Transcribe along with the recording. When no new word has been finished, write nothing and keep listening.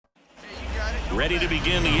Ready to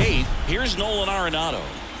begin the 8th. Here's Nolan Arenado.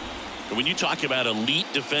 When you talk about elite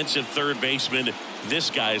defensive third baseman, this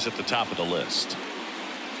guy's at the top of the list.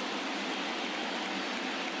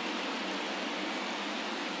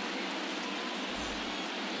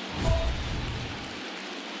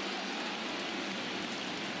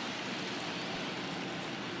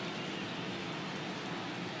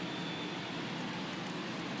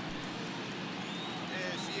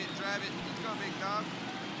 Drive it. Let's go, big dog.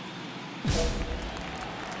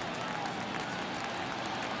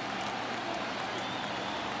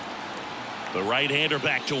 The right-hander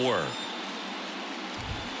back to work.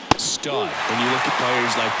 Stud. When you look at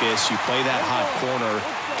players like this, you play that hot corner,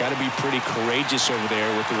 got to be pretty courageous over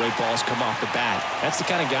there with the way balls come off the bat. That's the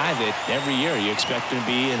kind of guy that every year you expect him to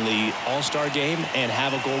be in the All-Star game and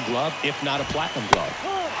have a Gold Glove, if not a Platinum Glove.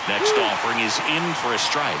 Next offering is in for a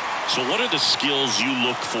strike. So what are the skills you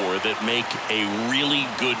look for that make a really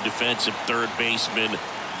good defensive third baseman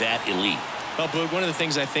that elite? Well, Boog, one of the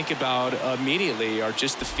things I think about immediately are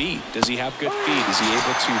just the feet. Does he have good feet? Is he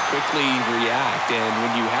able to quickly react? And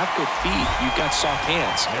when you have good feet, you've got soft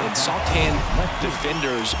hands. And soft hand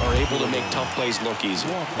defenders are able to make tough plays look easy.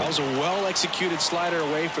 That was a well-executed slider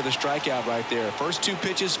away for the strikeout right there. First two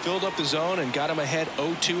pitches filled up the zone and got him ahead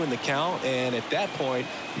 0-2 in the count. And at that point,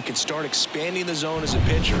 you can start expanding the zone as a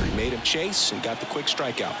pitcher. He made him chase and got the quick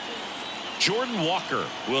strikeout. Jordan Walker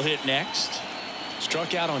will hit next.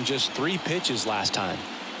 Struck out on just 3 pitches last time.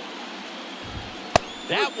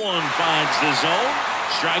 That one finds the zone.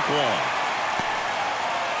 Strike one.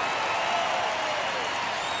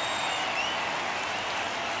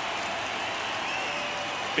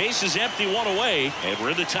 Base is empty, 1 away, and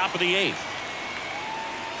we're at the top of the 8th.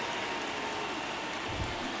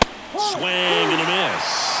 Swing and a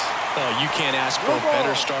miss. Oh, you can't ask for a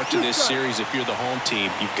better start to this series if you're the home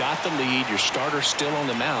team. You've got the lead, your starter's still on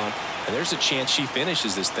the mound, and there's a chance she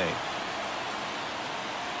finishes this thing.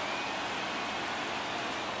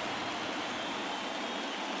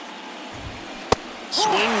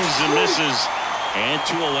 Swings and misses, and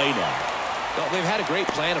 2 away now. Well, they've had a great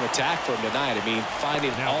plan of attack for him tonight. I mean,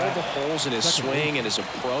 finding all the holes in his swing and his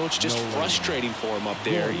approach, just frustrating for him up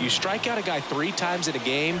there. You strike out a guy 3 times in a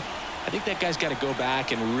game, I think that guy's got to go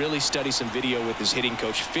back and really study some video with his hitting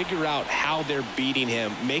coach, figure out how they're beating him,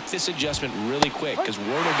 make this adjustment really quick, because word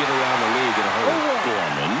will get around the league in a hurry.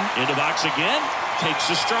 Gorman in the box again, takes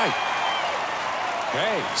the strike.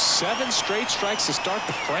 Hey, 7 straight strikes to start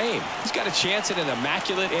the frame. He's got a chance at an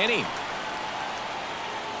immaculate inning.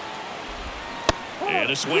 And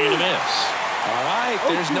a swing and a miss. All right,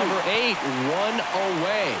 there's number 8, 1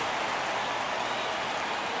 away.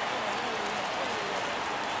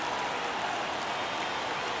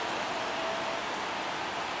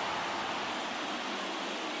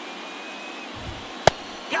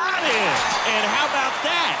 Got it! And how about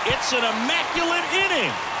that? It's an immaculate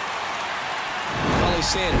inning. Well, he's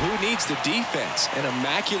saying, who needs the defense? An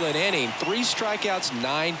immaculate inning, 3 strikeouts,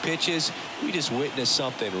 9 pitches. We just witnessed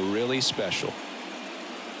something really special.